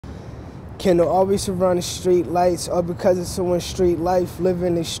Can it always surround the street lights, or because it's so in street life,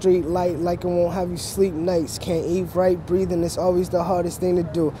 living in street light like it won't have you sleep nights. Can't eat right, breathing is always the hardest thing to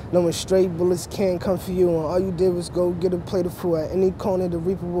do. Knowing straight bullets can't come for you, and all you did was go get a plate of food. At any corner, the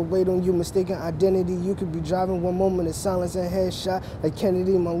reaper will wait on you. Mistaken identity, you could be driving one moment in silence and headshot like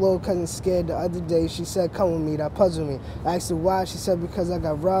Kennedy. My little cousin scared the other day. She said, "Come with me." That puzzled me. I asked her why. She said, "Because I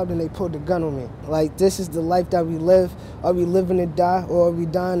got robbed and they pulled the gun on me." Like, this is the life that we live. Are we living to die, or are we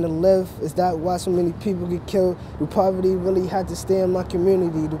dying to live? Is that why so many people get killed? Do poverty really had to stay in my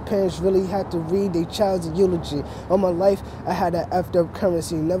community? Do parents really had to read their child's eulogy? All my life, I had that effed up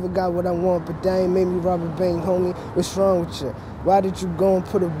currency. Never got what I want, but that ain't made me rob a bank, homie. What's wrong with you? Why did you go and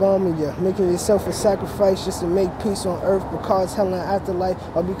put a bomb in you? Making yourself a sacrifice just to make peace on earth, but cause hell in afterlife,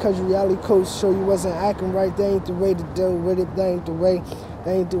 or because reality codes show you wasn't acting right? That ain't the way to deal with it. That ain't the way.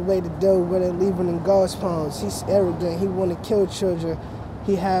 That ain't the way to deal with it. Leaving in God's palms. He's arrogant. He want to kill children.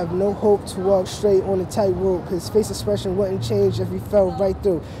 He have no hope to walk straight on a tightrope. His face expression wouldn't change if he fell right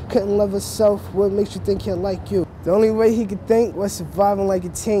through. Couldn't love himself. What makes you think he'll like you? The only way he could think was surviving like a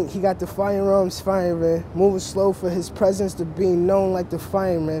tank. He got the firearms firing, moving slow for his presence to being known like the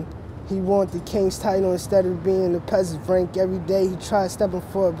fireman. He wanted the king's title instead of being the peasant's rank. Every day he tried stepping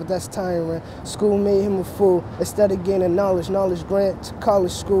forward, but that's tiring. School made him a fool. Instead of gaining knowledge grant to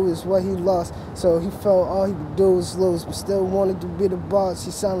college school is what he lost. So he felt all he could do was lose, but still wanted to be the boss.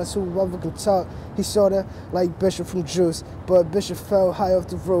 He silenced whoever can talk. He sorta like Bishop from Juice, but Bishop fell high off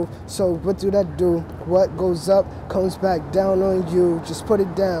the roof. So what do that do? What goes up comes back down on you. Just put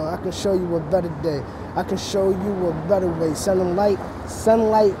it down. I can show you a better day. I can show you a better way.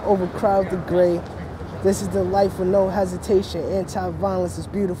 Sunlight overcrowd the gray. This is the life with no hesitation. Anti-violence is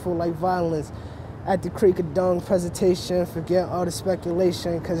beautiful like violence. At the Creek of Dawn presentation, forget all the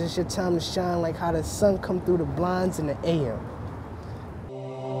speculation, cause it's your time to shine like how the sun come through the blinds in the AM.